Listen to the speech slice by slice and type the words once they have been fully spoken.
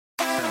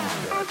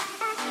Hello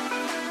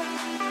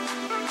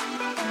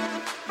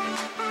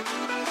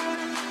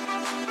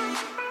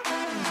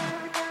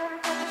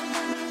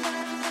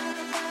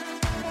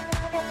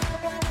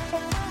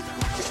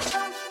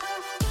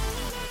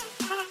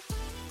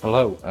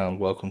and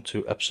welcome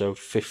to episode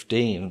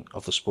 15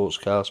 of the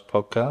Sportscast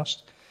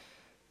podcast.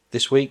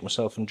 This week,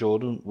 myself and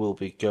Jordan will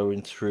be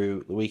going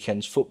through the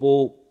weekend's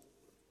football,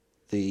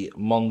 the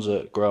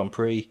Monzo Grand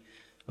Prix,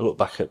 a look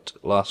back at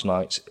last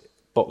night's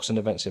boxing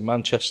events in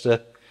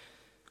Manchester,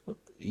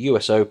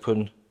 US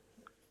Open,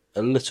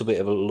 a little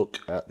bit of a look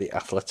at the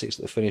athletics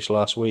that finished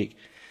last week,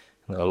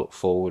 and I look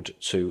forward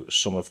to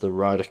some of the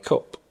Ryder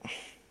Cup.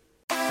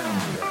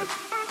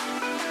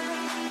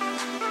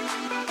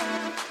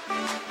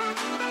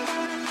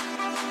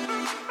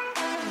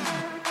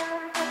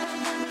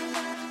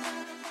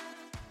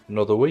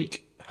 Another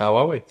week. How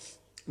are we?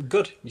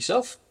 Good.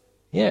 Yourself?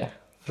 Yeah,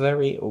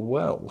 very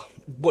well.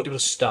 What do you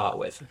want to start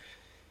with?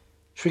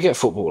 Should we get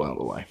football out of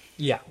the way?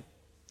 Yeah.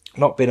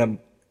 Not been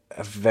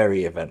a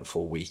very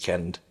eventful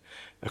weekend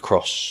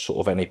across sort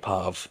of any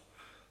part of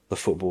the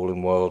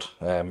footballing world.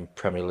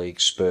 Premier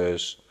League,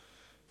 Spurs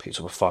picked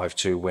up a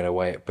 5-2 win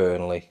away at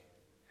Burnley.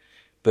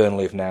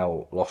 Burnley have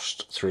now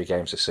lost 3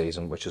 games this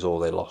season, which is all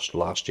they lost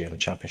last year in the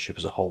Championship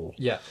as a whole.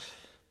 Yeah.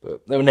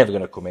 But they were never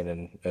going to come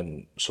in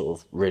and sort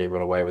of really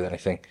run away with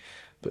anything.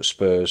 But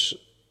Spurs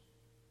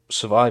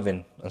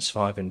surviving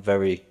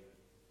very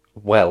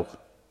well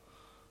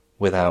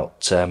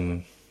without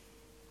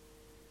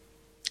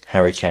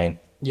Harry Kane.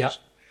 Yeah.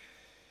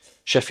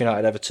 Sheffield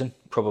United Everton,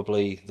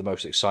 probably the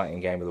most exciting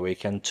game of the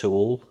weekend,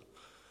 2-2.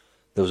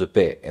 There was a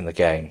bit in the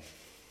game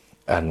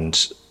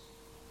and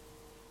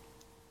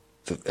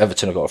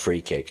Everton have got a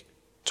free kick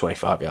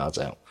 25 yards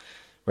out.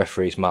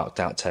 Referee's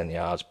marked out 10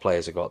 yards,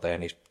 players have got there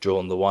and he's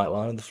drawn the white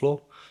line on the floor.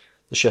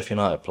 The Sheffield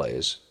United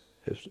players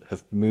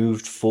have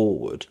moved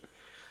forward,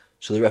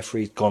 so the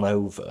referee's gone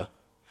over,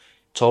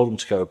 told them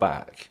to go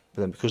back,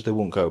 but then because they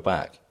wouldn't go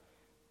back,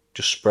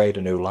 just sprayed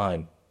a new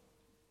line,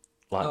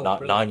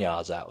 like 9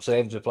 yards out.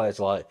 So the players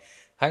are like,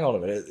 hang on a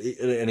minute,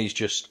 and he's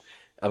just,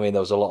 I mean,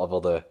 there was a lot of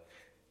other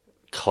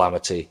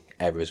calamity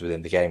errors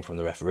within the game from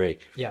the referee.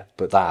 Yeah.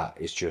 But that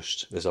is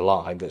just, there's a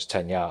line that's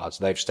 10 yards,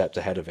 they've stepped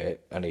ahead of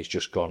it, and he's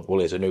just gone, well,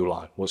 here's a new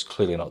line. Well, it's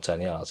clearly not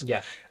 10 yards.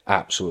 Yeah.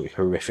 Absolutely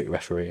horrific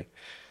refereing.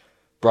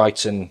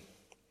 Brighton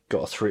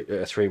got a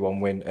 3-1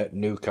 win at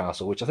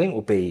Newcastle, which I think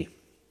will be,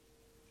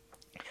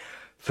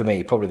 for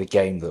me, probably the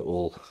game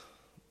the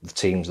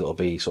teams that will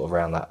be sort of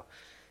around that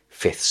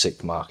 5th,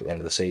 6th mark at the end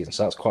of the season.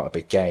 So that's quite a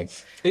big game.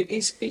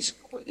 It's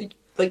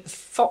like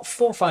 4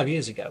 or 5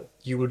 years ago,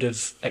 you would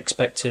have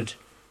expected,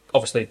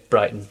 obviously,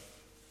 Brighton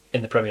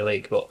in the Premier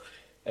League, but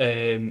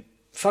 5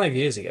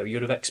 years ago, you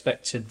would have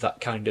expected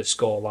that kind of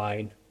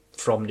scoreline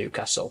from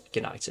Newcastle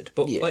United.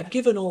 But Yeah. like,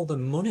 given all the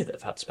money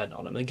they've had spent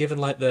on them, and given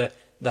like the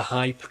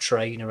hype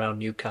train around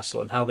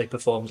Newcastle and how they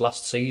performed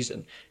last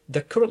season,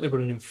 they're currently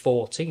running in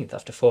 14th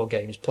after 4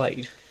 games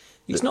played.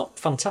 It's not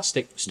a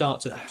fantastic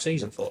start to the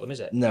season for them, is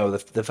it? No,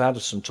 they've had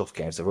some tough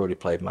games. They've already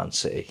played Man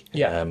City.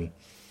 Yeah.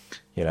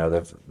 You know,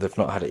 they've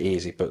not had it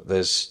easy, but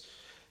there's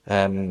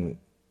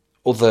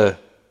other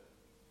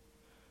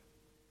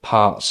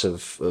parts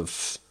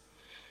of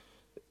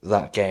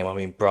that game. I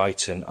mean,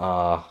 Brighton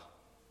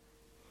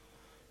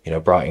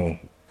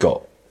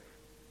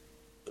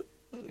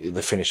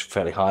they finished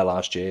fairly high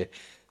last year.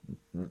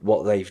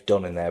 What they've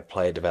done in their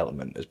player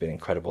development has been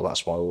incredible.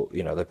 That's why,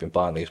 you know, they've been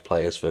buying these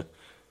players for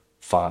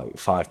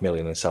 5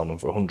 million and selling them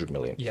for 100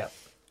 million. Yeah.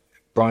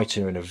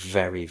 Brighton are in a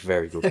very,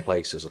 very good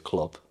place as a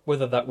club.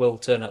 Whether that will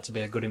turn out to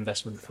be a good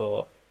investment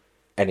for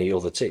Any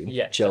other team,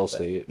 Yeah,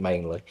 Chelsea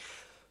mainly,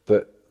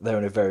 but they're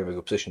in a very, very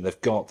good position.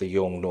 They've got the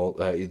young,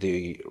 I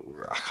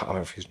can't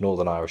remember if he's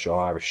Northern Irish or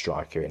Irish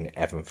striker in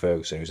Evan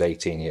Ferguson, who's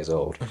 18 years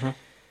old,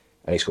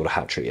 and he scored a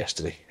hat-trick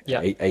yesterday.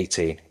 Yeah.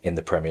 18 in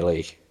the Premier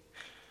League.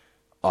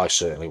 I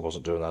certainly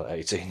wasn't doing that at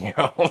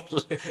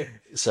 18-year-old.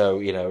 So,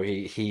 you know,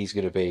 he's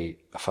going to be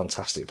a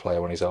fantastic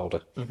player when he's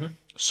older.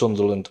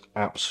 Sunderland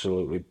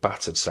absolutely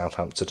battered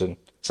Southampton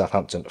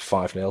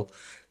 5-0.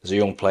 There's a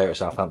young player at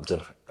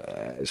Southampton.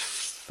 His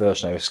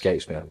first name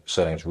escapes me.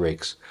 Surname's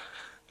Riggs.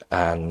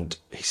 And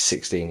he's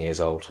 16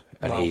 years old.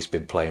 And he's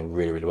been playing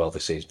really, really well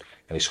this season.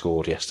 And he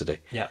scored yesterday.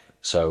 Yeah.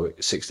 So,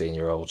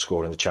 16-year-old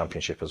scoring in the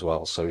Championship as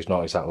well. So, he's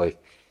not exactly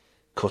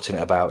cutting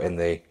it about in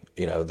the,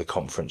 you know, the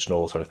Conference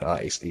North or anything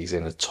like that. He's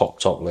in a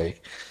top league.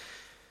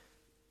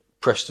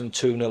 Preston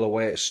 2-0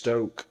 away at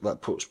Stoke.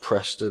 That puts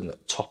Preston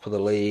at top of the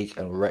league,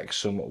 and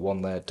Wrexham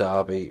won their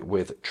derby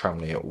with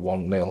Tranmere at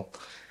 1-0.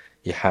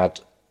 You had,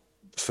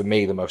 for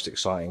me, the most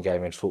exciting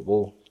game in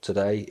football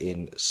today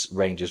in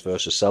Rangers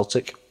versus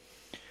Celtic,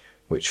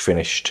 which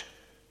finished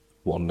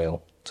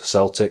 1-0 to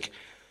Celtic.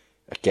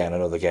 Again,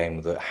 another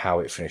game that how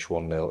it finished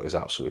 1-0 is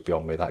absolutely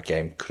beyond me. That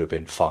game could have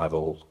been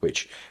 5-5,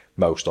 which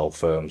most old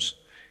firms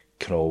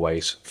can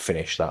always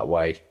finish that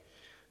way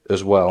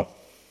as well.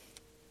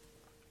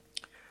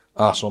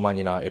 Arsenal Man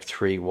United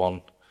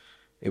 3-1.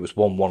 It was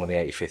 1-1 in the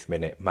 85th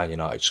minute. Man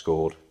United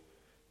scored.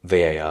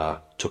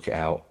 VAR took it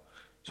out.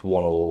 It's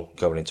 1-1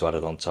 going into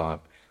added on time.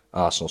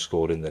 Arsenal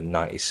scored in the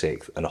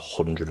 96th and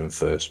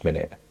 101st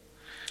minute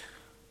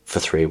for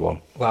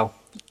 3-1. Wow.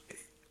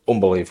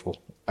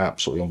 Unbelievable.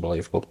 Absolutely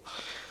unbelievable.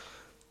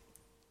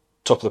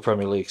 Top of the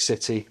Premier League,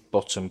 City.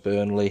 Bottom,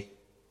 Burnley.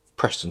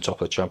 Preston,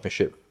 top of the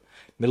Championship.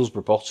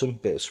 Middlesbrough, bottom.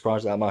 Bit of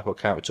surprise that Michael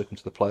Carrick took him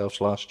to the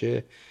playoffs last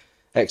year.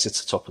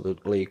 Exeter, top of the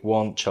League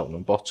One.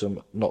 Cheltenham,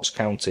 bottom. Notts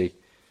County,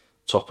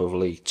 top of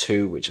League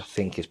Two, which I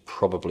think is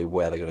probably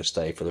where they're going to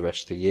stay for the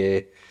rest of the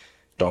year.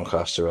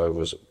 Doncaster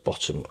Rovers,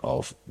 bottom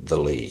of the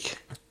league.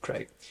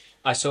 Great.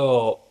 I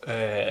saw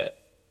an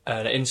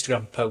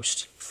Instagram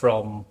post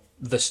from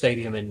the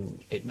stadium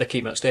the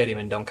Keepmoat Stadium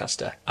in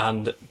Doncaster,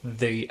 and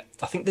I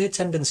think the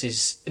attendance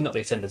is not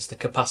the attendance, the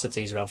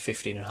capacity is around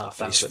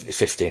 15,500. It's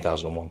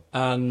 15,001.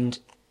 And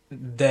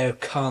there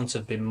can't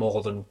have been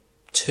more than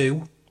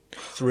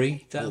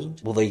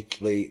 3,000. Well, they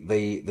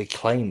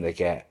claim they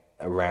get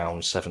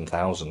around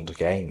 7,000 a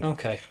game.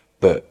 Okay.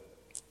 But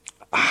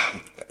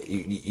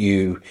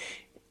you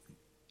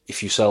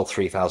if you sell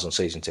 3,000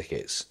 season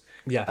tickets,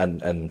 Yeah.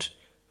 and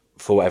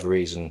for whatever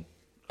reason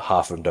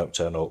half of them don't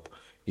turn up,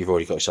 you've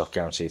already got yourself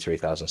guaranteed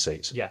 3,000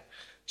 seats. Yeah.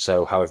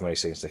 So however many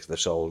season tickets they've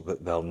sold,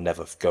 they'll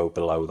never go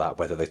below that,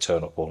 whether they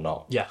turn up or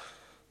not. Yeah.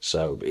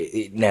 So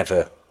it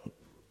never.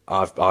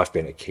 I've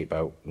been at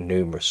Keepmoat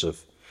numerous of.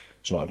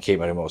 It's not in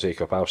Keepmoat anymore, it's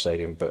Eco Power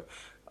Stadium, but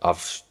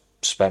I've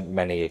spent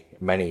many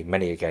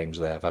games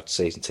there. I've had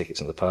season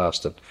tickets in the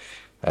past,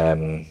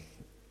 and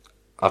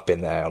I've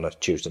been there on a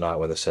Tuesday night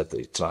where they said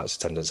that tonight's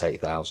attendance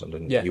 8,000,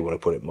 and Yeah. you want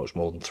to put it much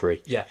more than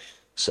 3. Yeah.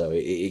 So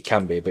it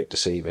can be a bit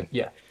deceiving.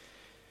 Yeah.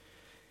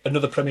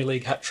 Another Premier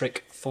League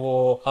hat-trick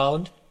for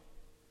Haaland.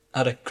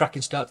 Had a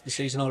cracking start to the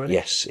season already.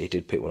 Yes, he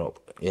did pick one up.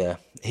 Yeah,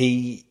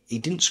 he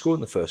didn't score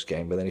in the first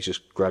game, but then he's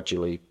just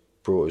gradually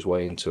brought his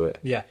way into it.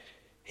 Yeah.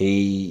 I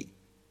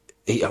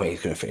mean,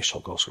 he's going to finish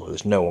top goal scorer.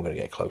 There's no one going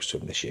to get close to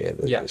him this year.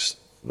 Yeah.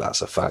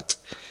 That's a fact.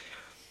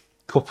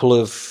 Couple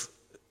of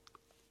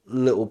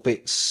little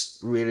bits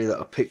really that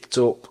I picked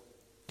up.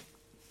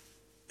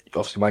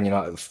 Obviously, Man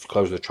United have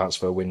closed the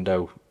transfer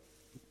window.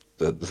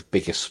 The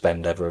biggest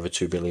spend ever, over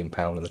 £2 billion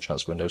in the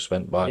transfer window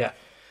spent by Yeah.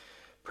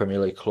 Premier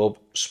League club.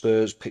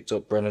 Spurs picked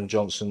up Brennan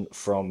Johnson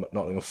from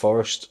Nottingham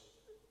Forest.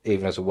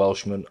 Even as a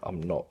Welshman,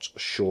 I'm not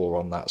sure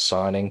on that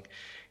signing.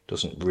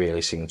 Doesn't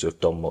really seem to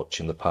have done much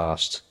in the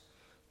past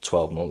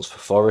 12 months for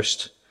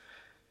Forest.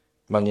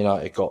 Man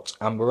United got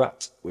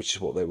Amberat, which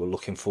is what they were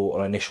looking for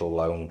on initial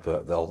loan,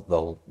 but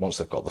they'll once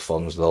they've got the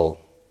funds, they'll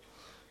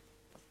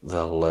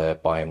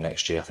buy him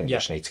next year. I think they Yeah.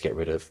 just need to get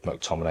rid of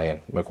McTominay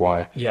and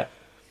Maguire. Yeah.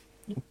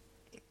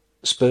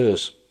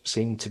 Spurs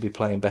seem to be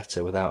playing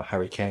better without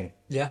Harry Kane.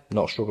 Yeah.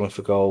 Not struggling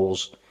for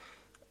goals.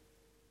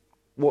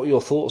 What are your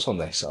thoughts on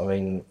this? I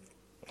mean,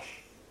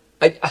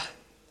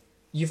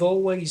 You've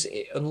always,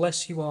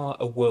 unless you are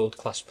a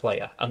world-class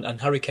player, and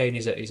Harry Kane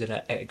is an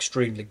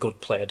extremely good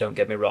player, don't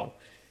get me wrong,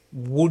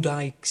 would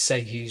I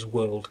say he's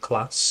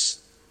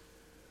world-class?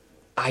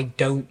 I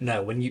don't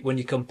know. When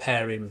you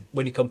compare him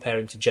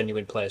to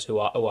genuine players who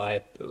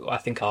I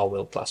think are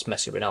world-class,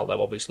 Messi, Ronaldo,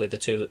 obviously the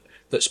two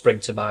that spring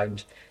to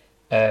mind.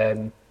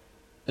 Zlatan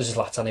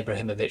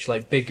Ibrahimovic,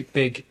 like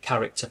big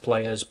character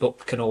players,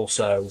 but can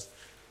also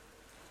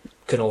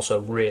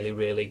really,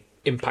 really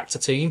impact a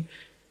team.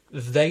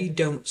 They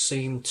don't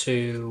seem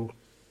to.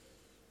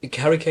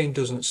 Harry Kane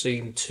doesn't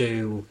seem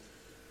to.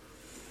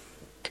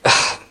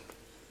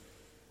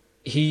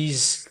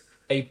 He's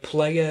a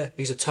player.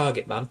 He's a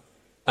target man,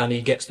 and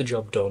he gets the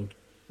job done.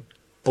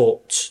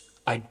 But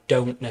I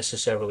don't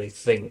necessarily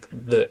think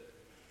that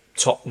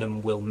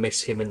Tottenham will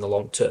miss him in the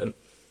long term.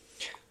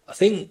 I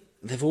think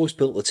they've always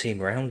built the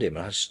team around him,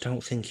 and I just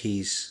don't think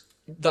he's.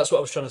 That's what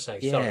I was trying to say.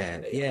 Yeah,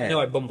 Sorry. yeah. I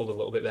know I bumbled a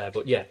little bit there,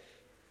 but yeah.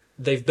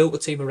 They've built the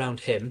team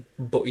around him,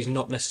 but he's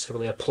not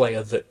necessarily a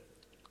player that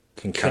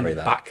Can carry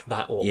that. back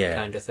that up, Yeah.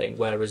 kind of thing.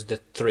 Whereas the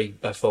three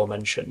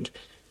aforementioned,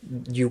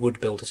 you would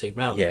build a team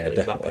around Yeah, them,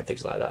 definitely. and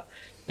things like that.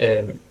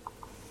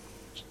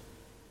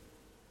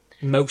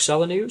 Mo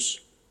Salah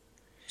news?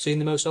 Seen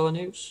the Mo Salah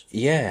news?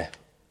 Yeah,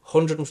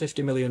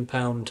 £150 million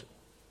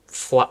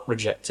flat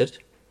rejected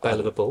by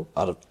Liverpool.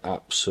 I'd have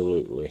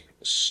absolutely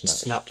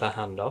Snapped their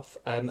hand off.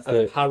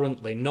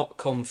 Apparently, not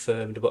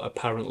confirmed, but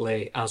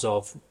apparently, as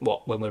of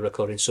when we're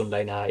recording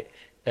Sunday night,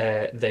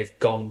 they've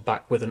gone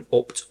back with an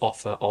upped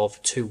offer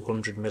of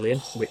 200 million,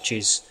 which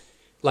is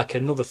like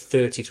another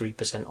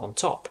 33% on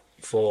top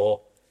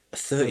for A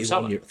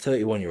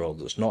 31-year-old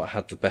that's not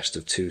had the best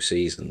of 2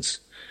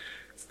 seasons.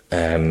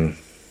 And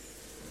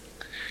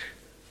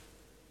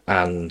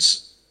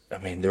I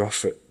mean, they're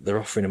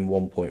offering him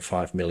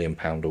 £1.5 million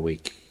a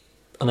week.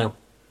 I know,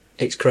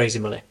 it's crazy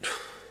money.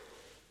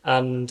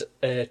 And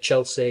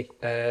Chelsea,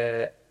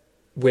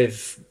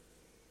 with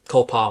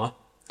Cole Palmer,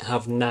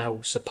 have now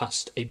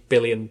surpassed £1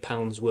 billion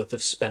worth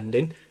of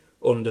spending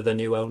under the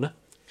new owner.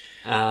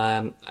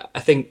 I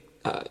think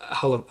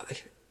how long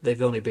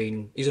he's only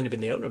been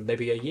the owner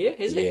maybe a year,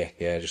 isn't it?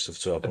 Yeah, just of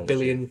 12 £1 months.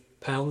 billion,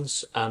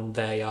 and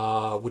they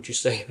are. Would you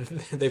say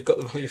they've got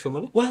the value for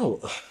money? Well,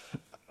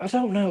 I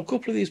don't know. A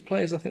couple of these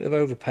players, I think they've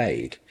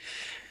overpaid.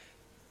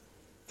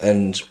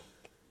 And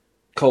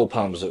Cole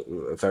Palmer's a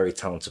very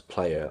talented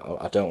player.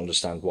 I don't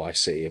understand why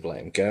City have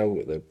let him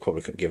go. They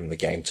probably couldn't give him the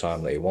game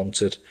time that he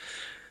wanted.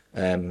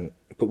 But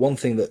one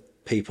thing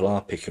that people are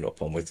picking up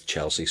on with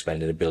Chelsea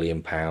spending £1 billion,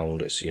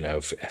 it's,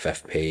 for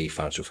FFP,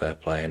 financial fair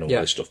play, and all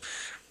this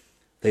stuff.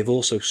 They've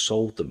also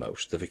sold the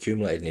most. They've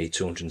accumulated nearly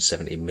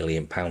 £270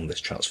 million this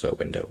transfer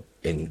window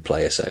in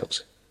player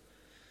sales.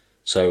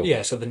 So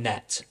so the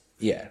net.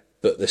 Yeah,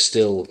 but they're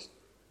still,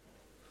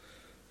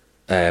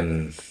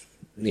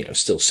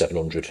 still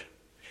 700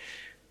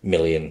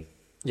 million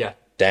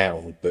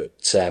down. But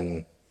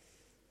they're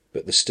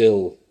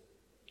still,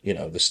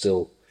 they're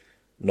still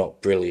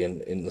not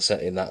brilliant in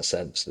that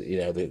sense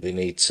that they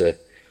need to.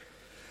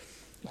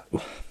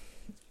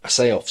 I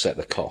say offset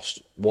the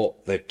cost.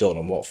 What they've done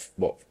and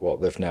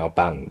what they've now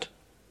banned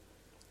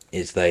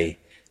is they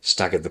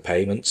staggered the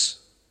payments,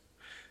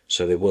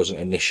 so there wasn't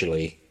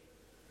initially.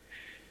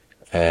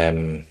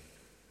 So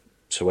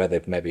where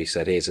they've maybe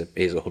said here's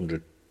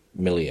 100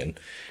 million,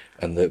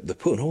 and they're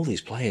putting all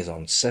these players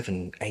on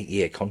 7-8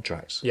 year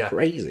contracts. Yeah,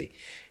 crazy.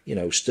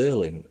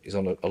 Sterling is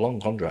on a long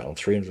contract on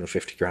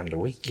 350 grand a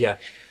week. Yeah.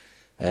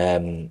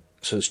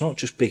 So it's not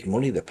just big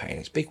money they're paying;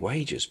 it's big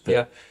wages.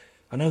 But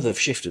I know they've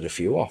shifted a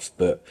few off,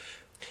 but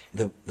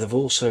they've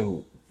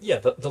also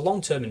the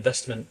long term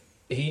investment.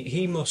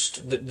 He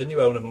must the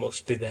new owner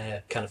must be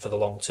there kind of for the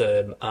long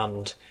term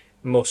and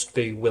must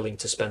be willing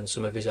to spend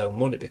some of his own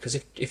money, because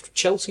if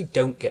Chelsea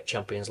don't get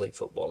Champions League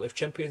football, if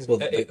Champions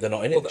they're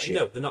not in it this year.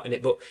 No, they're not in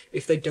it. But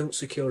if they don't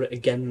secure it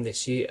again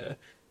this year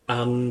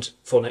and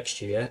for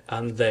next year,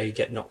 and they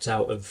get knocked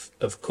out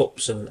of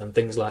cups and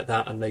things like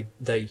that, and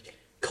they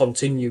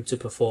continue to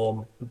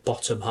perform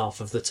bottom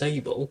half of the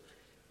table,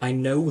 I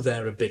know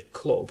they're a big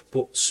club,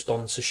 but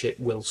sponsorship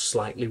will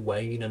slightly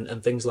wane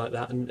and things like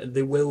that, and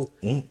they will.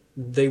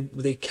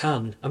 They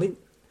can. I mean,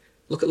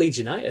 look at Leeds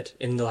United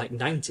in the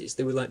 90s.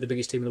 They were like the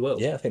biggest team in the world.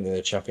 Yeah, I think they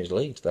were Champions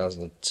League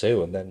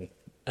 2002, and then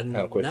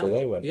how quickly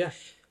they went. Yeah,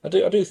 I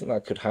do think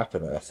that could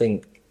happen. I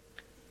think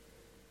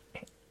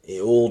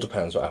it all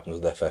depends what happens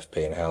with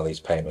FFP and how these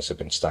payments have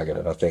been staggered.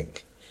 And I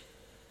think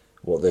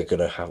what they're going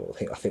to have,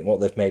 I think what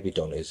they've maybe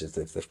done is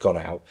they've gone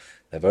out,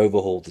 they've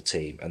overhauled the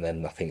team, and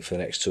then I think for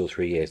the next 2 or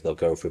 3 years they'll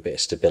go for a bit of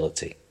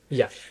stability.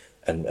 Yeah,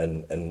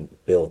 and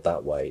build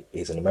that way.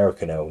 He's an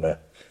American owner.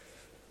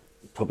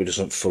 Probably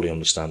doesn't fully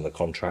understand the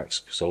contracts,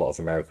 because a lot of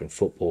American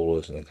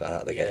footballers and things like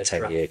that, they get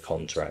 10-year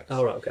contracts.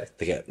 Oh, right, okay.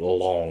 They get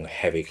long,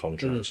 heavy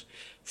contracts,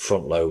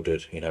 front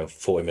loaded,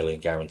 40 million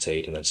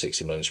guaranteed, and then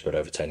 60 million spread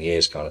over 10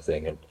 years kind of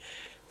thing, and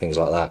things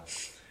like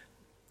that.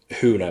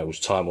 Who knows?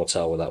 Time will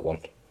tell with that one.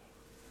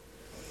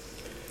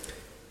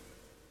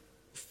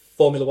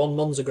 Formula One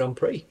Monza Grand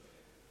Prix.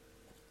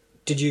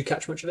 Did you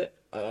catch much of it?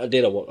 I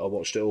did. I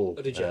watched it all.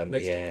 Oh, did you?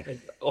 Yeah.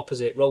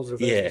 Opposite roles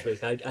reversed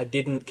this week. I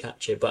didn't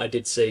catch it, but I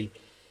did see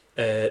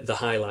the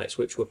highlights,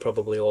 which were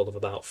probably all of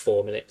about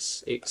 4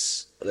 minutes.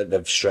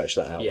 They've stretched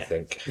that out, I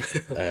think.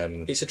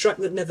 It's a track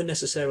that never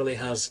necessarily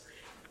has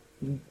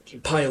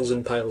piles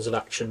and piles of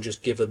action,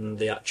 just given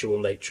the actual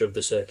nature of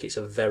the circuit. It's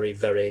a very,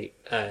 very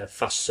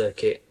fast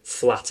circuit,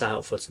 flat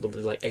out for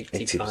something like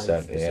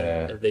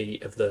 85%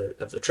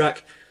 of the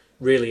track.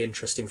 Really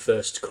interesting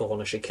first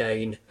corner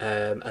chicane,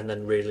 and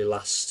then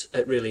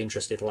really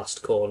interesting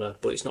last corner,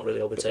 but it's not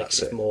really overtaking.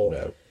 It's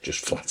more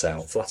just flat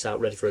out,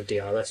 ready for a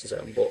DRS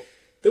zone. But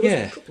there was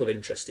a couple of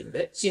interesting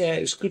bits. Yeah,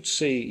 it's good to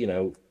see.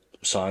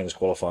 Sainz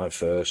qualifying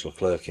first,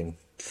 Leclerc in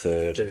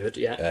third.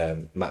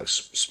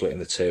 Max splitting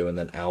the two, and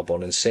then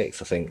Albon in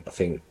sixth. I think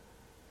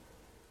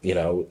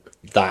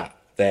that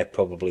they're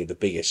probably the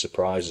biggest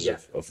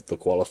surprises of the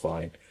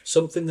qualifying.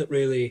 Something that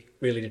really,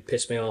 really did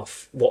piss me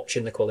off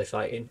watching the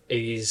qualifying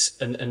is,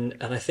 and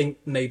I think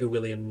maybe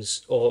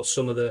Williams or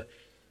some of the,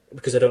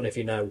 because I don't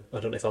know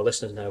if our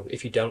listeners know,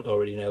 if you don't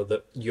already know,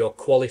 that your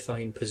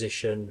qualifying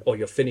position or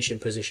your finishing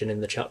position in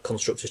the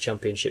Constructors'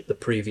 Championship the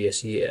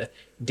previous year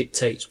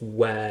dictates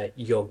where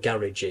your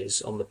garage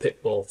is on the pit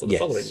wall for the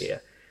following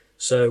year.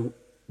 So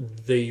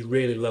the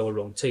really lower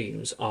rung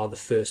teams are the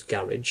first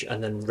garage,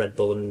 and then Red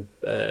Bull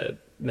and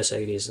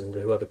Mercedes and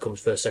whoever comes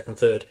first, second,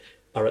 third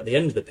are at the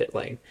end of the pit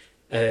lane.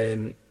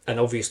 And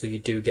obviously you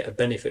do get a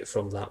benefit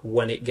from that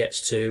when it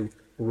gets to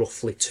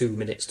roughly 2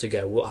 minutes to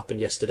go. What happened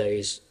yesterday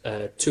is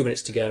 2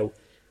 minutes to go,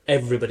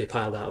 everybody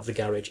piled out of the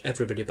garage,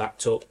 everybody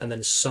backed up, and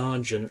then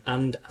Sargent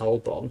and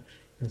Albon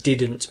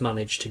didn't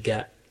manage to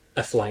get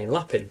a flying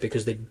lap in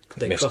because they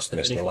crossed the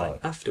finish line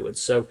afterwards.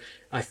 So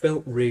I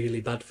felt really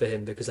bad for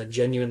him, because I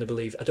genuinely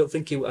believe, I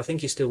think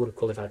he still would have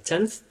qualified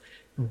 10th,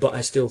 but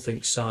I still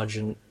think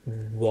Sargent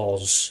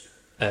was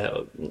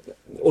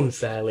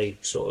unfairly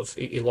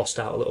he lost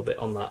out a little bit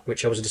on that,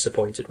 which I was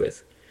disappointed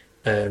with.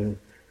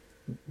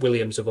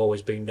 Williams have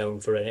always been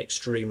known for an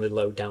extremely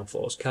low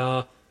downforce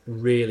car,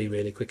 really,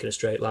 really quick in a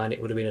straight line. It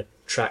would have been a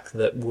track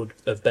that would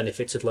have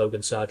benefited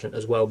Logan Sargent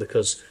as well,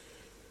 because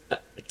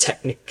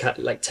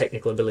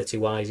technical ability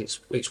wise,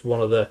 it's one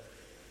of the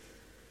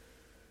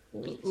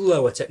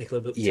lower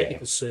technical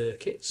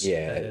circuits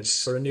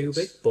for a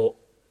newbie. But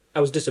I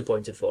was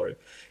disappointed for him.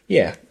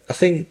 Yeah, I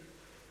think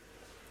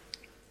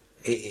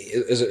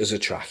As a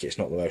track, it's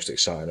not the most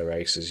exciting of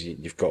races.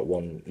 You've got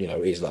one,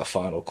 is that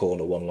final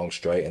corner, one long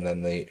straight, and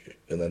then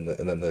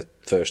the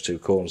first two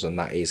corners, and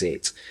that is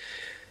it.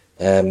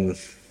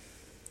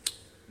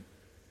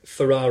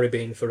 Ferrari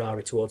being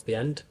Ferrari towards the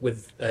end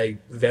with a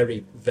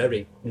very,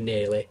 very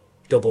nearly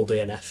double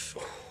DNF.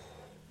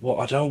 What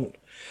I don't.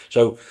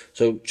 So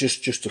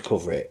just to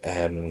cover it.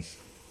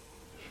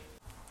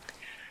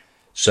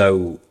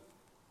 So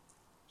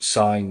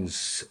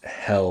Sainz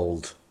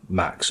held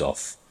Max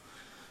off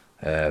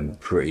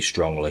pretty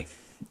strongly.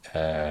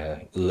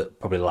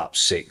 Probably lap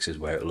 6 is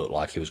where it looked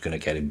like he was going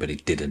to get him, but he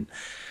didn't.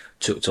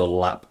 Took till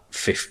lap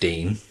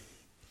 15.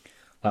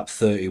 Lap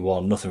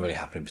 31, nothing really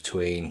happened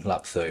between.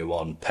 Lap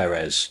 31,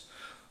 Perez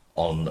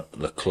on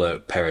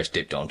Leclerc. Perez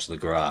dipped onto the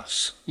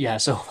grass. Yeah,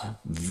 so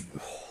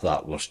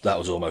That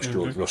was almost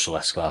George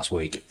Russell-esque last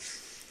week.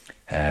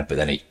 But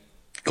then he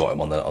got him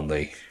on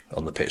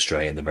the pit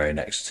straight in the very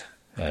next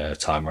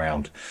time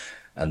round.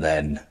 And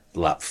then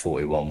lap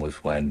 41 was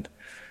when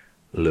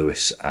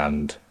Lewis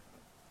and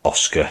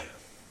Oscar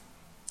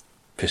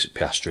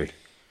Piastri.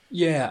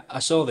 yeah, I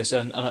saw this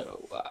and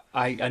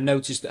I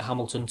noticed that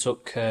Hamilton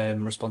took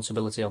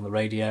responsibility on the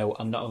radio,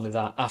 and not only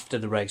that, after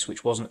the race,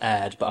 which wasn't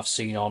aired, but I've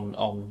seen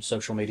on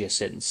social media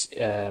since,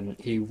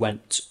 he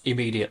went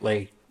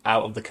immediately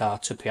out of the car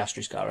to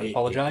Piastri's car and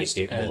apologised.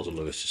 It wasn't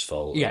Lewis's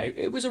fault. Yeah,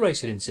 it was a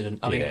racing incident.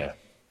 I mean, Yeah.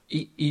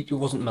 it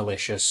wasn't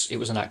malicious. It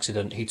was an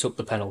accident. He took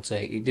the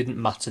penalty. It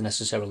didn't matter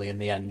necessarily in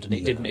the end, and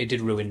it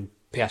did ruin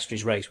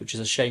Piastri's race, which is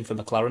a shame for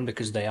McLaren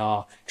because they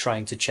are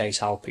trying to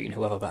chase Alpine,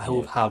 who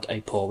have had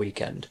a poor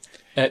weekend.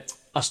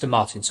 Aston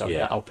Martin, sorry,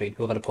 not Alpine,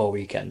 who have had a poor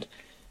weekend.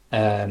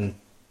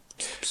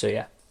 So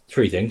yeah,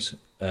 3 things.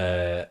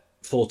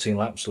 14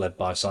 laps led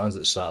by Sainz at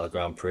the start of the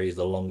Grand Prix is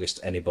the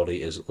longest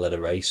anybody has led a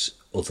race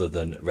other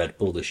than Red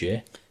Bull this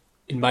year.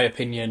 in my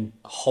opinion,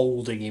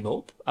 holding him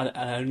up. And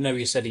I know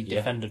you said he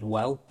defended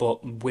well, but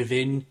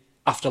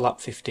after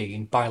lap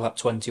 15, by lap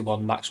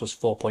 21, Max was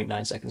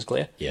 4.9 seconds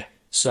clear. Yeah.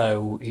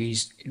 So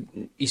he's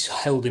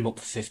held him up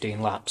for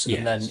 15 laps,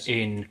 and then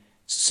in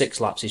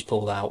 6 laps he's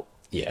pulled out.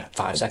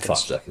 5 seconds. 5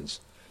 seconds.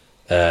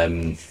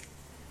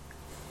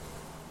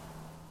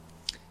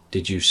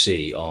 Did you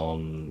see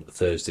on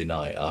Thursday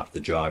night after the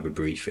driver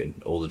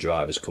briefing, all the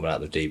drivers coming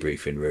out of the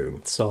debriefing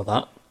room? Saw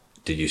that.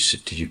 Did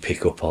you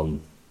pick up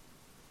on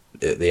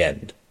at the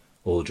end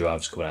all the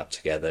drivers coming out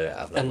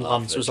together? And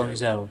Lance was on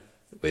his own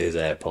with his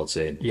AirPods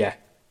in. Yeah.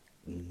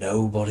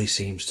 Nobody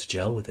seems to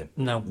gel with him.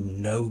 No.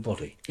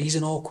 Nobody. He's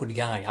an awkward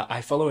guy.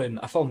 I follow him.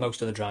 I follow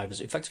most of the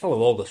drivers. In fact, I follow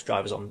all the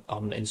drivers on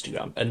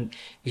Instagram, and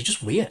he's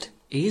just weird.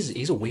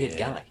 He's a weird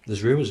guy.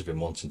 There's rumours of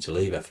him wanting to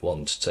leave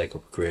F1 to take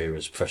up a career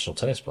as a professional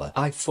tennis player.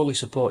 I fully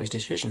support his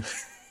decision.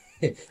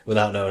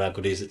 Without knowing how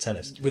good he is at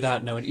tennis.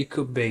 Without knowing, he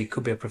could be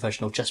a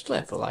professional chess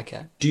player for all I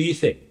care. Do you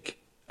think...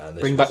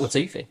 Bring back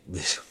Latifi.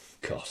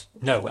 God.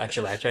 No,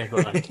 actually, I changed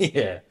my mind.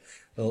 Yeah.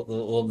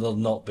 They'll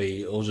not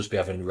be... They'll just be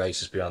having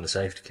races behind the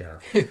safety car.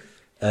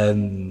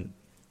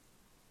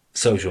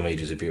 Social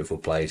media is a beautiful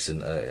place,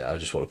 and I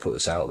just want to put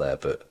this out there,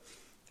 but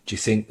do you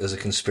think there's a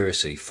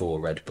conspiracy for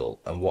Red Bull?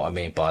 And what I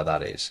mean by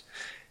that is,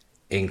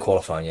 in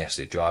qualifying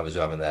yesterday, drivers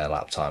are having their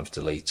lap times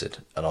deleted,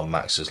 and on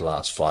Max's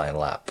last flying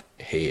lap,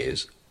 he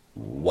is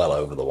well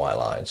over the white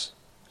lines,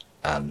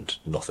 and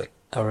nothing.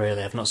 Oh,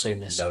 really? I've not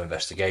seen this. No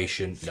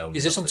investigation, no...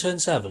 Is this on turn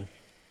 7?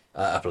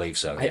 I believe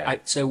so, yeah.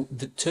 So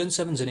the turn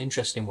 7's an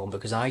interesting one,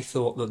 because I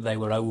thought that they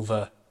were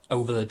over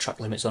the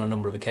track limits on a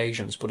number of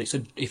occasions, but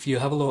if you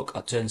have a look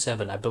at turn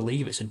 7, I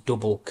believe it's a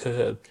double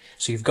curb.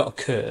 So you've got a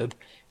curb,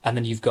 and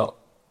then you've got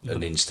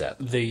an instep.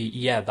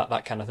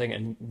 That kind of thing.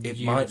 And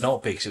it might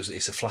not be, because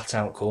it's a flat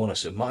out corner,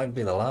 so it might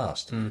be the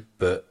last.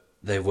 But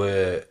there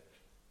were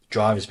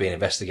drivers being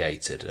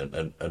investigated,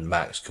 and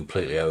Max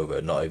completely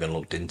over, not even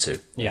looked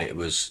into. Yeah. It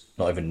was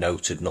not even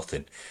noted,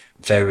 nothing.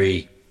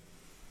 Very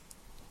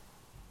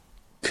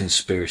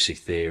conspiracy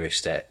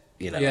theorist,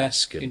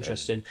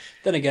 interesting.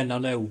 Then again, I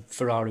know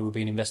Ferrari were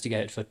being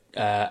investigated for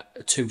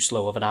too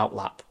slow of an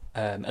outlap,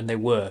 and they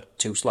were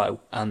too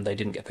slow, and they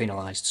didn't get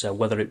penalised. So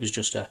whether it was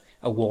just a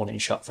warning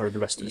shot for the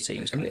rest of the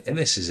teams. And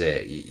this is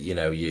it.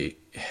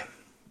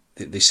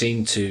 They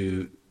seem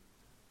to...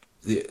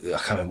 I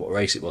can't remember what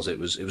race it was. It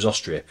was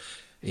Austria.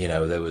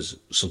 There was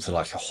something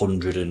like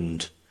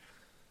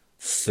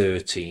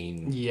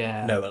 113.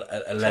 Yeah. No,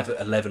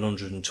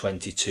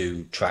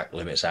 1122 track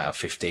limits out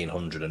of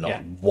 1500, and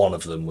not one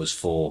of them was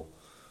for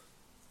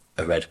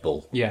a Red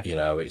Bull. Yeah.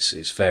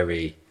 It's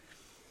very...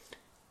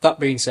 That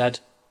being said,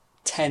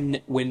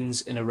 10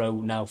 wins in a row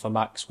now for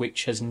Max,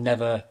 which has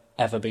never,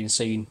 ever been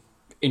seen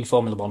in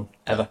Formula One,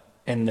 ever,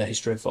 in the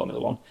history of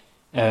Formula One.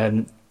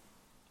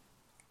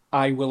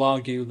 I will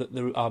argue that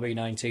the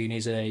RB19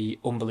 is a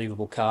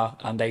unbelievable car,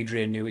 and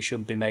Adrian knew it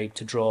should be made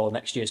to draw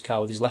next year's car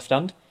with his left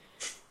hand.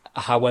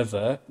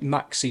 However,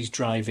 Max is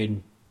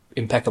driving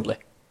impeccably.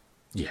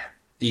 Yeah.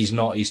 He's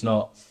not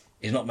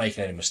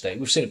making any mistake.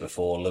 We've seen it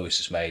before. Lewis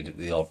has made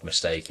the odd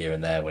mistake here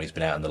and there when he's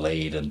been out in the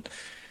lead, and,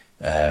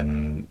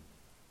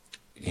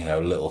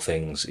 little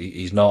things.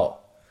 He's not...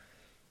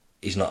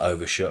 He's not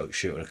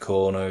overshooting a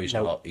corner. He's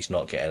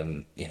not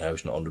getting, he's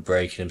not under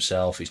breaking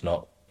himself. He's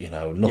not,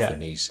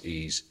 nothing. Yeah.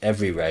 He's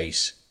every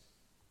race.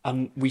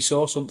 And we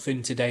saw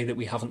something today that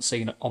we haven't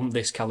seen on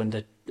this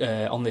calendar,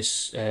 on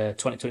this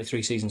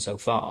 2023 season so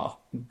far.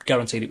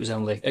 Guaranteed it was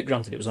only,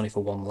 granted it was only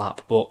for one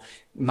lap, but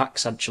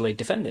Max actually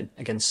defending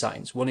against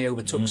Sainz. When he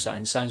overtook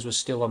Sainz, Sainz was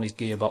still on his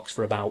gearbox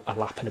for about a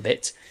lap and a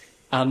bit,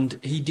 and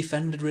he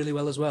defended really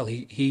well as well.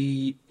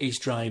 He is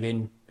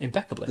driving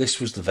impeccably. This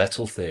was the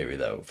Vettel theory,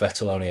 though.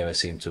 Vettel only ever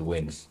seemed to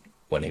win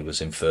when he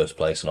was in first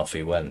place, and off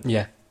he went.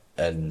 Yeah.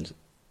 And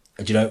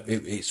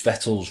it's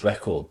Vettel's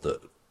record that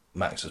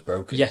Max has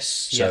broken. Yes.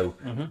 So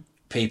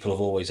people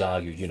have always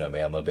argued, me,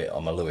 I'm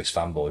a Lewis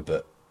fanboy,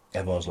 but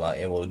everyone's like,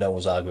 well, no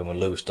one's arguing when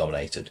Lewis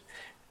dominated.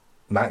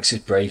 Max is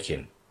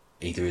breaking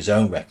either his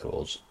own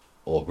records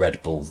or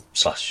Red Bull /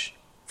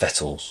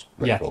 Vettel's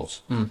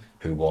records,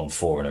 who won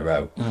 4 in a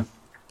row.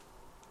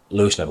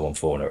 Lewis never won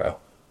 4 in a row.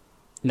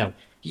 No.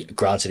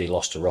 Granted, he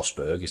lost to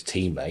Rosberg, his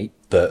teammate,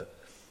 but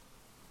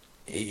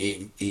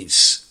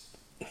it's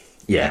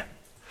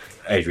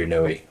Adrian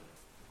Newey,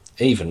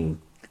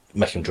 even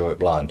make him draw it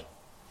blind.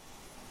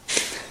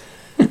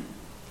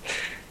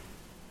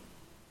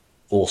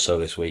 Also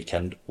this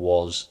weekend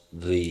was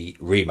the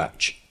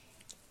rematch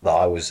that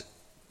I was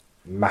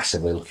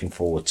massively looking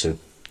forward to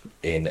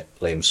in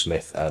Liam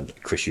Smith and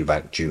Chris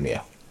Eubanks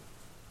Jr.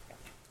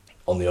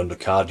 On the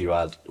undercard, you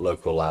had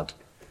local lad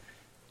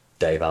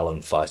Dave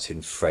Allen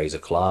fighting Fraser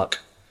Clark.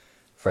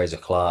 Fraser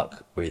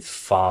Clark with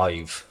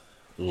 5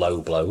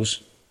 low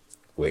blows,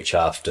 which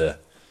after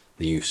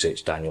the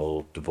U6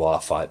 Daniel Dubois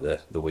fight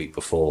the week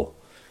before,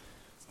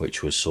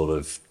 which was sort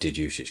of, did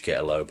U6 get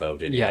a low blow,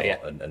 did he?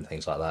 And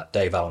things like that.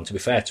 Dave Allen, to be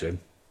fair to him,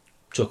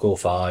 took all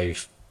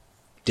 5,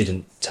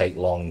 didn't take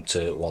long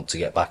to want to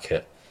get back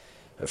at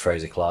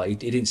Fraser Clark. He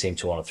didn't seem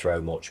to want to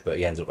throw much, but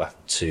he ended up having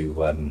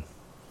to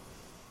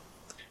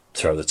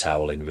throw the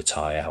towel in,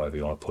 retire, however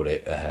you want to put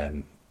it,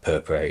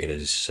 perforated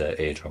his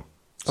eardrum.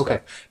 Okay.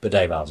 So, but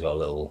Dave Allen's got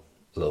a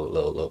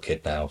little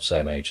kid now,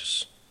 same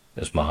age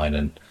as mine,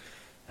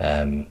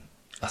 and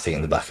I think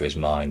in the back of his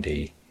mind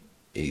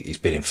he's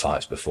been in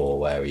fights before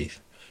where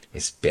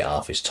he's bit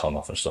half his tongue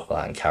off and stuff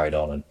like that and carried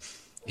on, and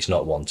he's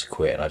not one to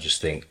quit. And I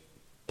just think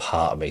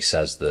part of me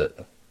says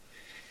that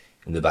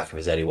in the back of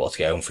his head he wanted to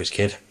get home for his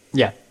kid.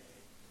 Yeah.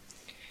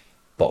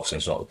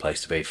 Boxing's not the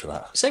place to be for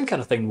that. Same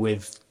kind of thing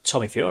with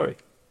Tommy Fury.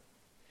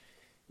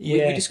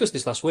 Yeah. We discussed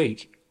this last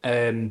week,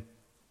 so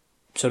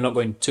not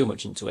going too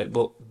much into it,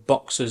 but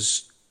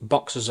boxers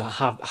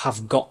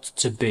have got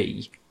to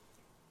be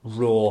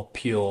raw,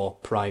 pure,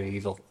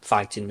 primeval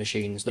fighting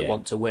machines that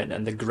want to win,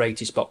 and the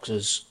greatest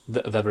boxers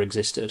that have ever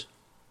existed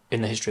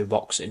in the history of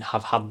boxing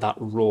have had that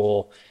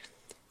raw,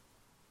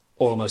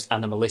 almost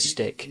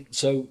animalistic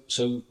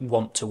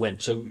want to win.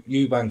 So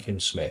Eubank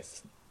and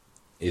Smith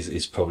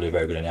is probably a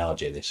very good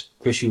analogy of this.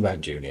 Chris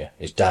Eubank Jr.,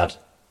 his dad,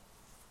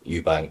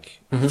 Eubank,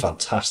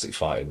 fantastic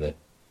fighter in the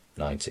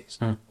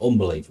 90s.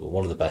 Unbelievable,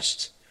 one of the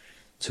best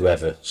to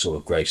ever sort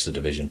of grace the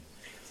division.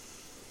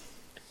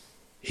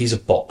 He's a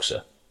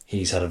boxer.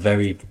 He's had a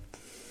very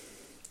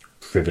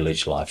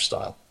privileged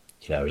lifestyle.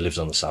 He lives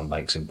on the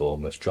sandbanks in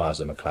Bournemouth, drives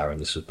a McLaren.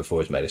 This was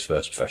before he's made his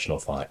first professional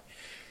fight.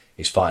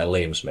 He's fighting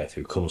Liam Smith,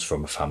 who comes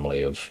from a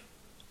family of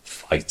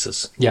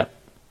fighters. Yeah.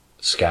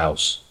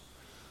 Scouts.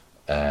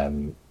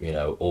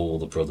 All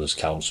the brothers,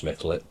 Callum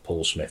Smith,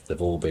 Paul Smith,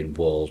 they've all been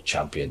world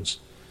champions.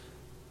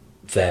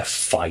 They're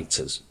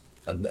fighters.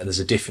 And there's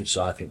a difference,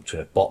 I think,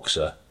 between a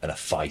boxer and a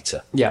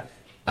fighter. Yeah.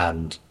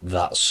 And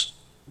that's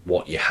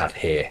what you had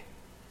here.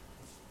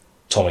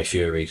 Tommy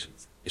Fury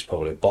is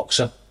probably a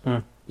boxer.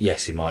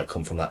 Yes, he might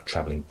come from that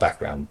travelling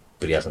background,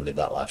 but he hasn't lived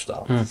that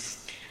lifestyle.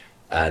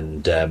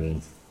 And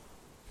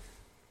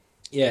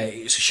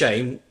it's a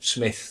shame.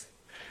 Smith,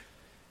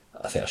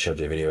 I think I showed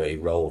you a video, he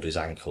rolled his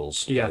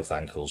ankles, both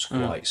ankles,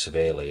 quite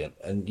severely.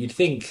 And you'd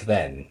think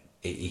then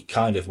he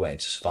kind of went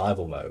into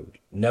survival mode,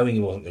 knowing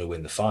he wasn't going to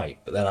win the fight.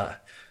 But then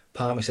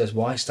part of me says,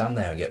 why stand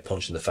there and get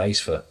punched in the face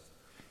for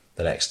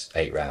the next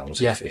 8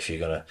 rounds if you're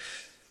going to...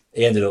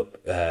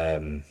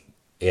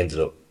 He ended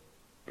up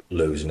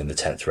losing in the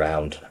 10th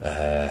round.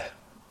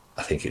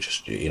 I think it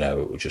just,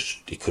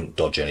 he couldn't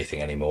dodge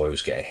anything anymore. He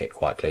was getting hit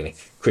quite cleanly.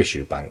 Chris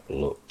Eubank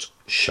looked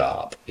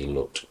sharp. He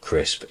looked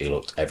crisp. He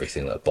looked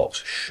everything that a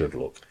boxer should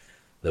look.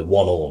 They're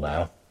 1-1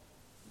 now.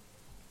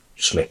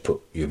 Smith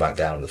put Eubank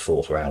down in the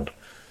 4th round.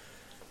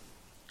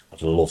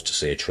 I'd love to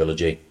see a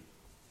trilogy.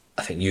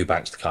 I think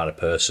Eubank's the kind of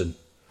person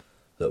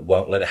that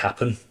won't let it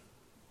happen.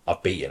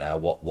 I've beat you now.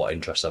 What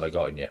interest have I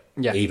got in you?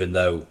 Yeah. Even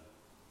though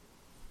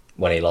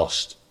when he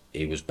lost,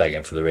 he was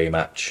begging for the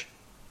rematch.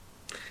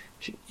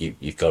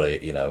 You've got to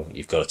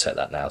take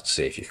that now to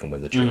see if you can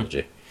win the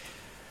trilogy.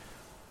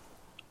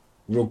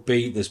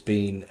 Rugby, there's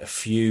been a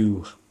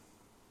few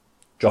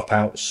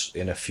dropouts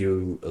in a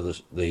few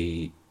of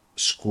the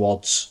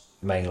squads,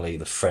 mainly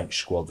the French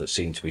squad that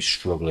seem to be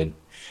struggling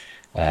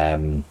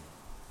with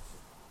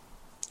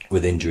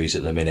injuries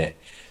at the minute.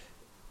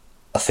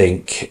 I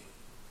think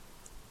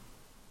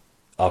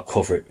I'll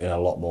cover it in a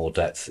lot more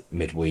depth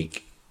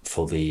midweek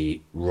for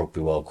the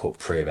Rugby World Cup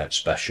pre-event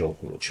special,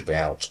 which will be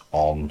out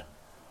on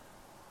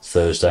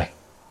Thursday.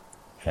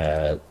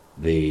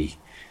 The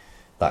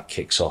That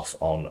kicks off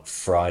on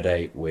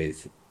Friday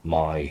with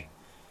my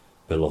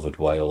beloved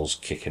Wales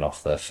kicking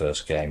off their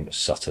first game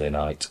Saturday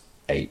night,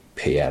 8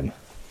 p.m.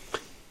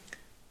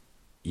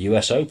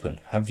 US Open.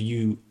 Have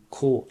you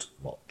caught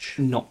much?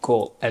 Not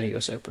caught any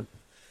US Open.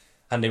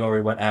 Andy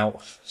Murray went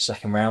out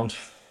second round.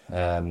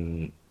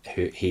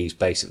 He's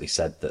basically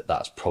said that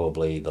that's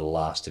probably the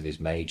last of his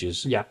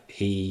majors. Yeah.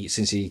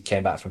 Since he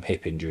came back from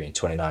hip injury in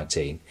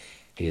 2019,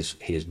 he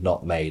has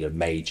not made a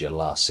major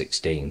last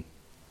 16.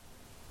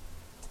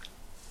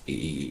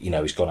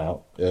 He's gone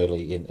out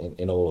early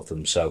in all of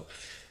them. So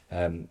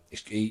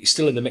he's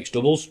still in the mixed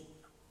doubles.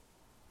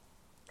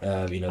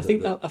 I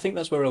think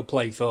that's where he'll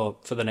play for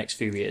the next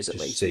few years at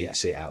least. See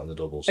it out in the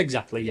doubles.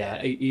 Exactly.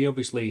 Yeah. He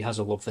obviously has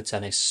a love for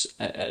tennis,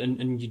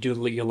 and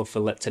your love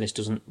for tennis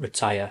doesn't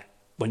retire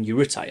when you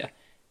retire.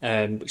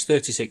 He's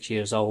 36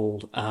 years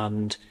old,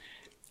 and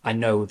I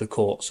know the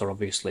courts are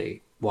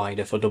obviously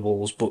wider for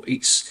doubles, but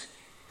is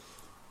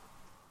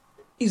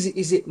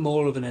it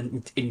more of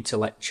an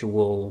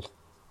intellectual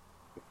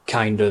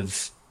kind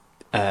of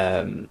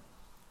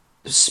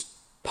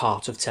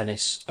part of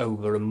tennis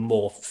over a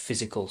more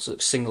physical? So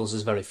singles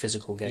is a very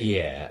physical game.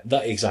 Yeah,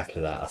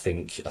 exactly that. I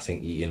think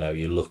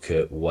you look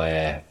at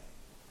where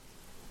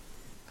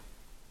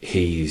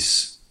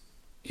he's,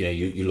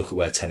 you look at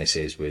where tennis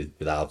is with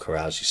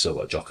Alcaraz. You still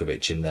got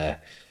Djokovic in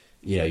there.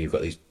 You've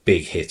got these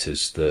big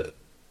hitters that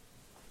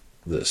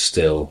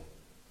still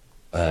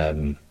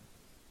there.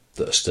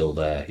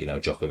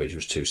 Djokovic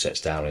was 2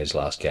 sets down in his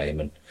last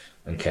game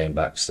and came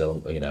back still.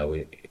 He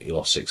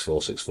lost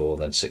 6-4, 6-4,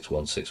 then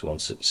 6-1,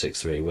 6-1,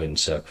 6-3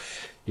 wins. So,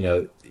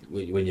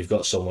 when you've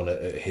got someone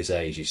at his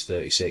age, he's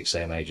 36,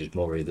 same age as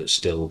Murray, that's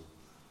still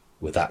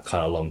with that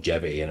kind of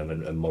longevity in him,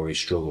 and Murray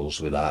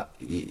struggles with that.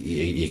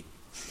 He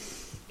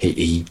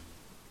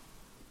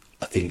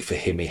I think for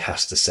him, he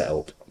has to set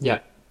up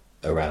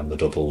around the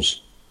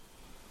doubles.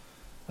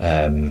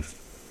 That's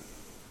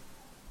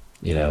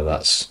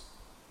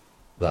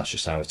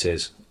just how it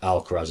is.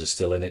 Alcaraz is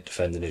still in it,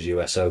 defending his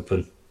US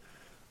Open.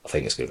 I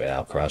think it's going to be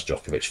an Alcaraz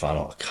Djokovic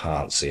final. I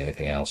can't see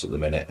anything else at the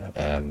minute.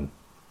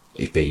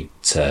 He beat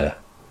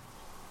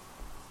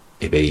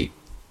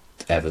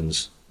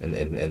Evans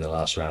in the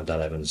last round,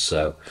 Dan Evans.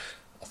 So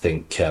I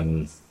think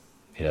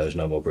there's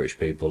no more British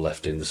people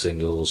left in the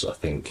singles. I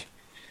think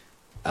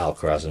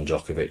Alcaraz and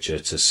Djokovic are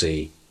to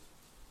see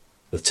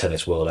the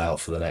tennis world out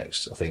for the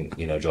next. I think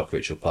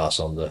Djokovic will pass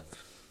on the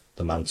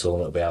mantle,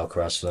 and it'll be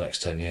Alcaraz for the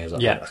next 10 years.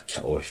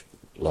 Or as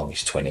long as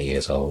he's 20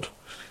 years old.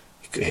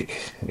 It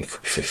could be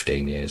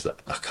 15 years.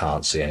 I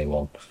can't see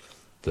anyone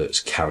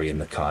that's carrying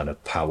the kind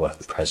of power,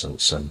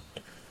 presence, and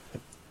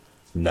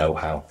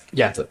know-how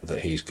that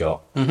he's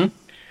got. Mm-hmm.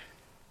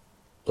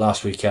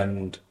 Last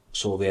weekend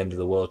saw the end of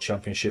the World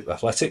Championship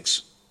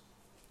Athletics.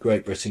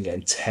 Great Britain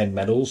getting 10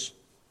 medals.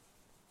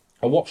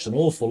 I watched an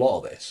awful lot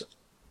of this,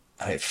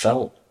 and it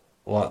felt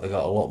like they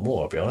got a lot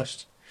more, I'll be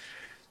honest.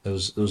 There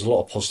was a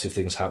lot of positive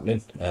things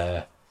happening.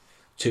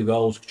 2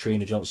 goals,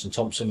 Katrina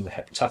Johnson-Thompson in the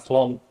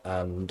heptathlon,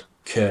 and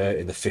Kerr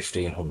in the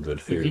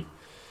 1500, who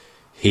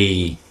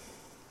he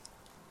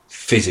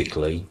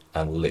physically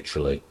and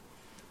literally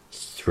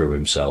threw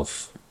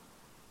himself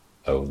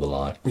over the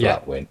line for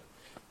that win.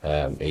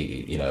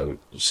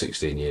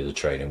 16 years of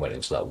training went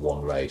into that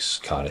one race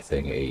kind of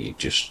thing. He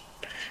just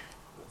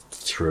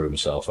threw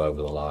himself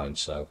over the line.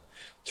 So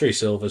 3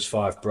 silvers,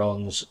 5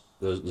 bronze.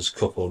 There's a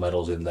couple of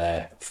medals in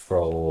there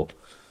for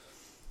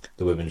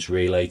the women's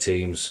relay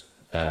teams.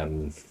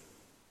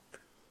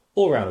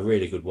 All around a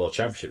really good World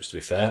Championships, to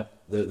be fair.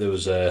 There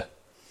was a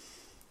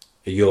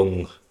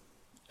young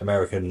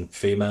American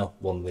female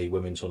won the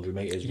women's 100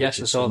 metres.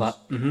 Yes, I saw that.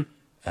 Mm-hmm.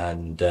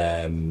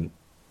 And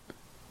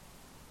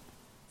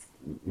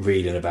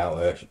reading about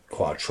her,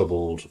 quite a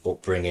troubled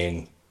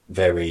upbringing,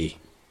 very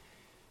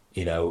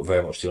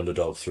much the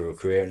underdog through her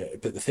career.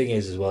 But the thing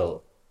is, as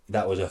well,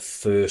 that was her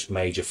first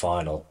major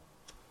final,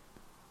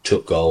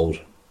 took gold,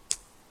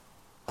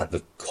 and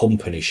the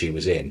company she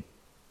was in,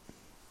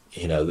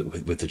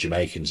 with the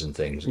Jamaicans and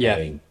things, I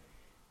mean,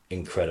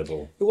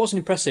 incredible. It wasn't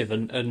impressive,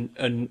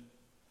 and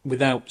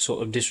without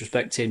sort of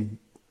disrespecting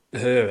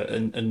her,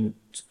 and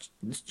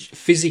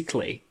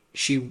physically,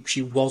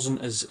 she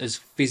wasn't as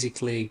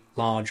physically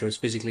large or as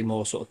physically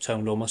more sort of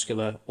toned or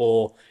muscular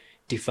or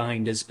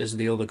defined as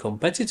the other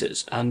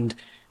competitors. And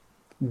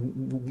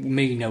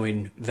me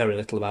knowing very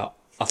little about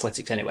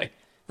athletics anyway,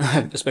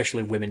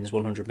 especially women's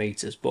 100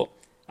 metres, but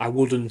I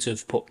wouldn't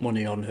have put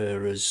money on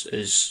her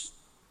as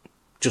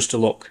just to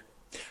look.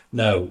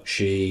 No,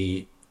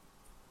 she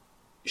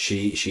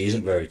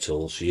isn't very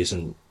tall. She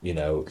isn't,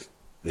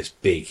 this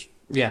big.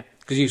 Yeah,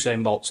 because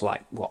Usain Bolt's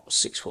like,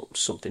 6 foot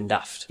something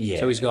daft. Yeah.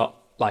 So he's got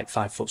like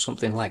 5 foot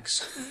something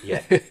legs.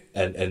 Yeah,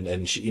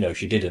 and she,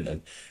 she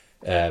didn't.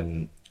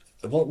 And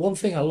one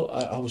thing I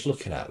was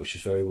looking at, which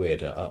is very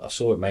weird, I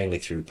saw it mainly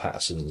through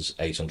Patterson's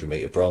 800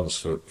 metre bronze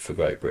for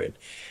Great Britain,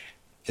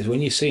 is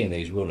when you're seeing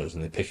these runners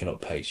and they're picking up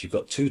pace, you've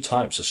got 2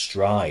 types of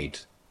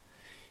stride.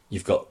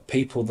 You've got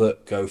people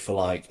that go for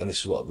like, and this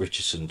is what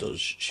Richardson does.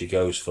 She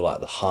goes for like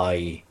the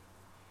high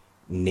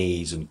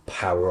knees and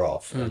power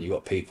off, and you've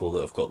got people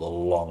that have got the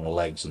long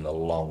legs and the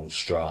long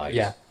strides.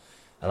 Yeah.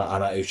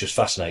 And it was just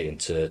fascinating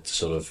to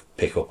sort of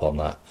pick up on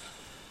that.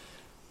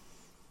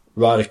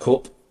 Ryder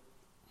Cup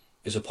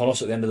is upon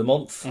us at the end of the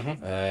month.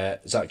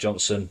 Zach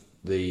Johnson,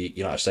 the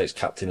United States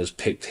captain, has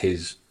picked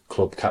his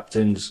club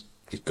captains.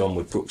 He's gone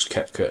with Brooks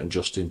Koepka and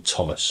Justin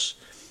Thomas.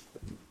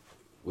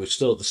 There's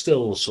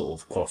still sort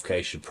of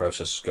qualification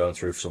process going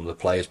through for some of the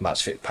players. Matt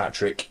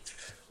Fitzpatrick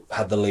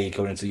had the lead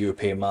going into the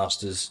European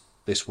Masters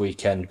this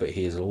weekend, but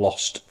he has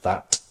lost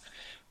that.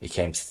 He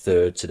came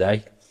third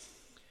today.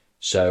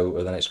 So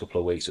over the next couple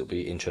of weeks, it'll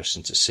be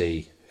interesting to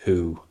see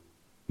who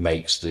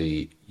makes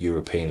the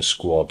European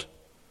squad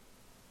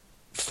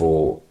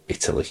for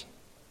Italy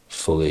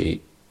for the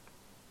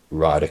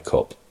Ryder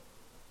Cup.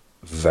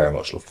 Very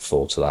much looking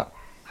forward to that.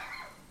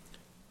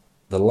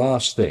 The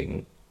last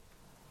thing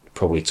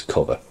probably to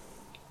cover,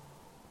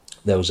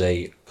 there was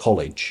a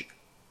college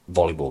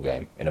volleyball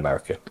game in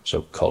America.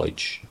 So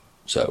college,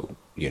 so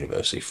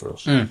university for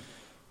us.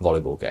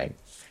 Volleyball game.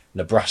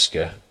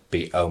 Nebraska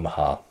beat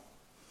Omaha,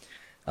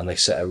 and they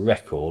set a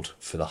record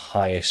for the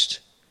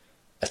highest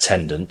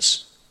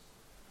attendance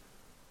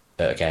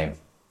at a game.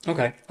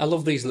 Okay. I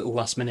love these little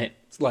last minute,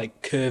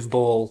 like,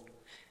 curveball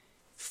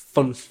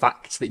fun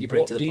facts that you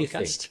bring to the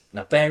podcast.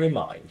 Now, bear in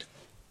mind,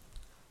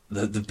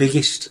 the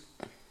biggest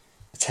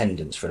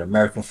attendance for an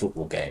American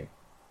football game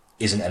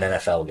isn't an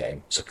NFL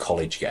game, it's a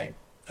college game.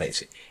 And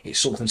it's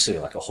something silly,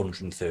 like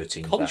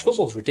 113,000. College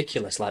football's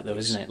ridiculous, like, though,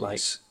 isn't it?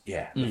 Like,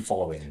 the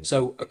following.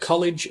 So, a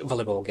college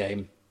volleyball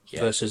game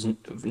versus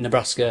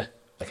Nebraska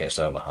Against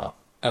Omaha.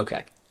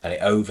 Okay. And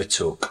it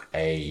overtook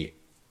a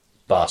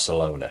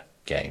Barcelona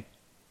game.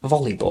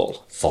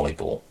 Volleyball.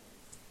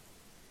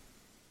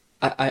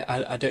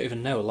 I don't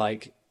even know.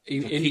 Like,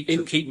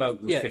 keep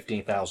note with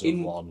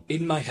 15,001.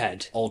 In my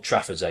head. Old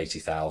Trafford's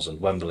 80,000.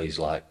 Wembley's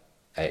like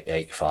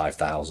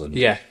 85,000.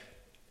 Yeah.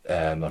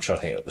 I'm trying to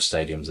think of the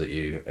stadiums that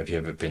have you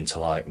ever been to,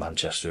 like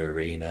Manchester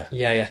Arena?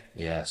 Yeah.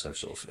 Yeah, so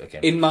sort of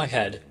again. In my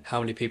head, how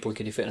many people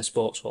can you fit in a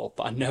sports hall?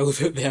 But I know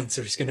that the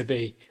answer is going to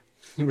be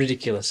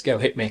ridiculous. Go,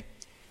 hit me.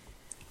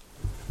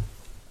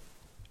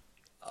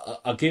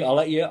 I'll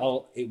let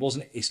you.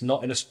 It's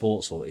not in a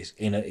sports hall. It's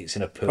in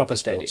a proper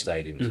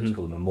stadium. It's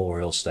called a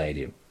Memorial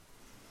Stadium.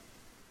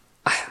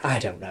 I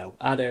don't know.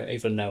 I don't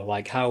even know.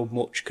 Like, how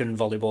much can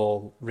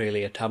volleyball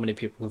really? How many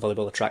people can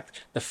volleyball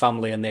attract? The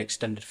family and the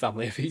extended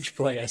family of each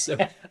player. So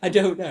I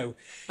don't know.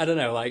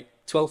 Like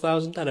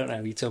 12,000. I don't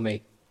know. You tell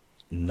me.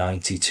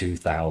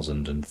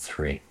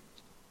 92,003.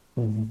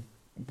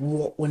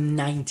 What were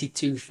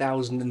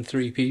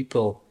 92,003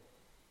 people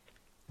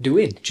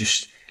doing?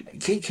 Just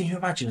can you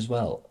imagine as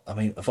well? I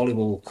mean, a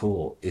volleyball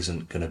court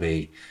isn't going to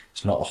be.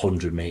 It's not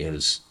 100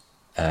 meters.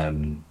 Like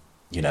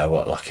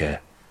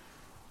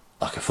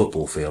a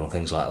football field and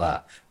things like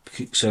that.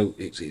 So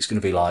it's going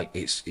to be like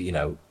it's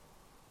going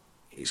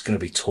to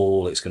be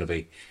tall. It's going to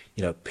be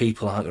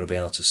people aren't going to be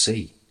able to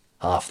see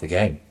half the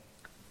game.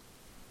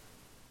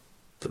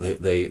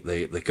 But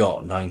they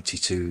got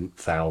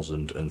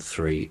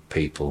 92,003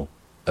 people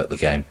at the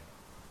game.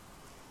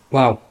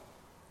 Wow.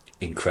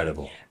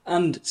 Incredible.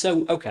 And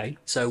so,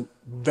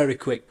 very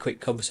quick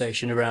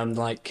conversation around,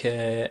 like,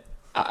 do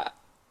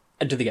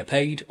they get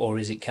paid, or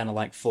is it kind of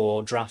like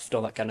for draft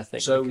or that kind of thing?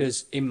 So,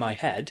 because in my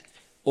head,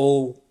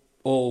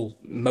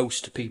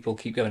 most people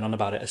keep going on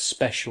about it,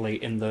 especially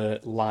in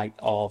the light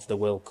of the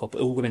World Cup,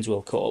 Women's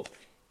World Cup,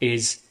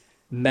 is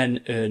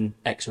men earn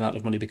X amount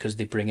of money because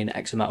they bring in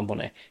X amount of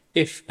money.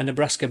 If a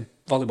Nebraska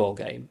volleyball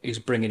game is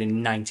bringing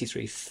in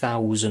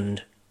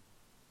 93,000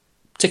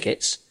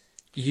 tickets,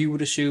 you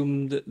would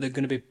assume that they're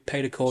going to be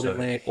paid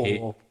accordingly.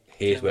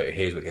 Here's where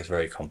it gets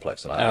very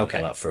complex, and I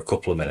that for a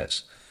couple of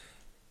minutes.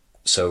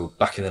 So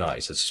back in the 90s,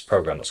 there's this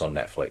program that's on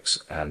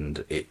Netflix,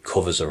 and it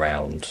covers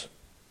around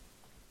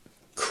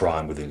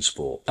crime within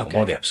sport. Okay.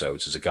 One of the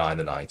episodes is a guy in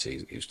the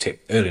 90s. It was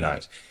early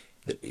 90s.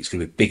 He's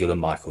going to be bigger than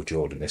Michael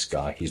Jordan. This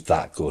guy, he's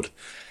that good.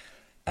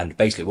 And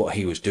basically, what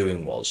he was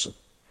doing was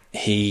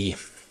they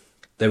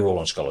were all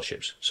on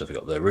scholarships, so they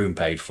got their room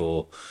paid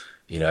for.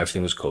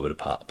 Everything was covered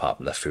apart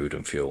from their food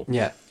and fuel.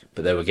 Yeah.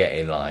 But they were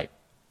getting like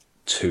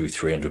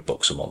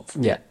 $200-300 a month.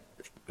 Yeah.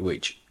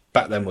 Which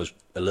back then was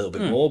a little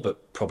bit more,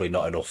 but probably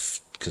not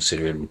enough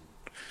considering,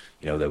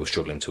 they were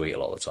struggling to eat a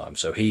lot of the time.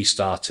 So he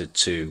started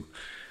to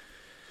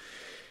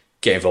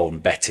get involved in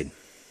betting.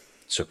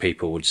 So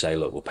people would say,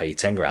 look, we'll pay you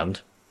 10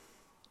 grand.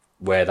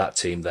 We're that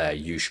team there,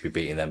 you should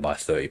be beating them by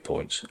 30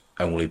 points.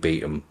 Only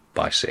beat them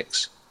by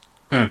 6.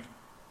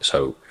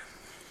 So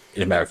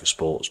in American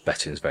sports,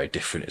 betting is very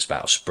different. It's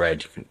about a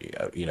spread.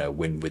 You can,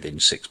 win within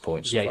 6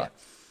 points. Yeah.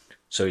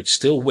 So he'd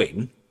still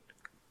win,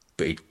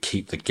 but he'd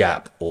keep the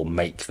gap or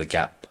make the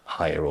gap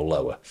higher or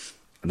lower,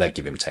 and they'd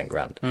give him 10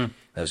 grand. There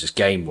was this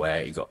game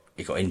where he got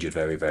injured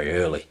very, very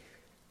early,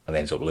 and they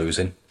ended up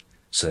losing.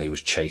 So he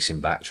was chasing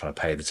back, trying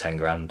to pay the 10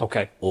 grand.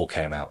 Okay. All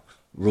came out.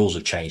 Rules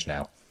have changed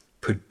now,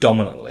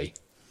 predominantly,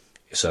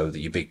 so that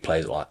your big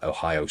players like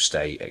Ohio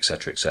State,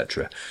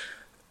 etc.,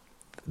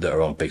 that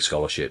are on big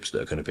scholarships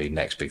that are going to be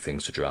next big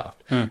things to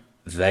draft.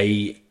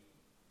 They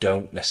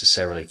don't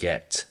necessarily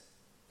get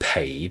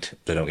paid.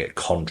 They don't get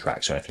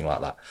contracts or anything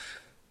like that.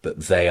 But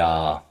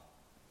their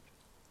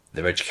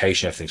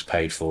education, everything's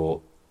paid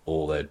for,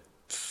 all their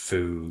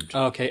food.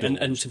 Okay,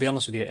 and to be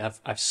honest with you,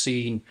 I've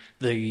seen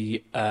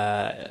the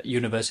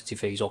university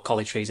fees or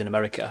college fees in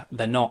America.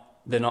 They're not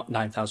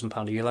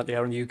 £9,000 a year like they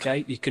are in the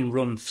UK. You can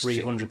run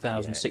 $300,000,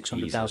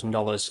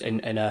 $600,000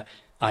 in a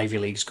Ivy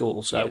League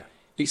school. So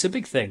it's a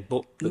big thing.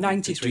 But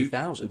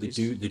 93,000. They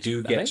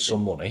do get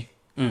some money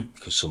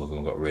because some of them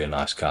have got really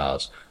nice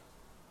cars,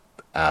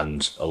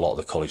 and a lot of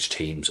the college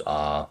teams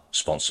are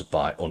sponsored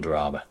by Under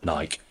Armour,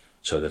 Nike,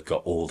 so they've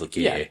got all the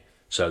gear. Yeah.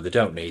 So they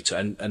don't need to.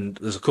 And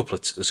there's a couple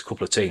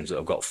of teams that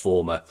have got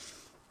former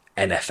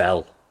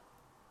NFL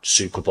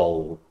Super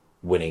Bowl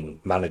winning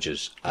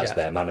managers as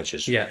their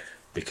managers. Yeah.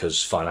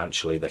 Because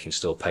financially they can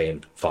still pay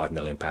him £5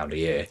 million a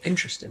year.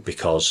 Interesting.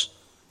 Because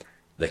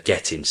they're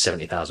getting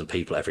 70,000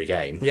 people every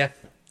game. Yeah.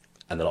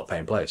 And they're not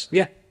paying players.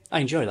 Yeah. I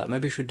enjoy that.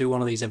 Maybe we should do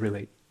one of these every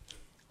week.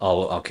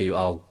 I'll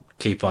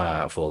keep my eye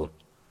out for them.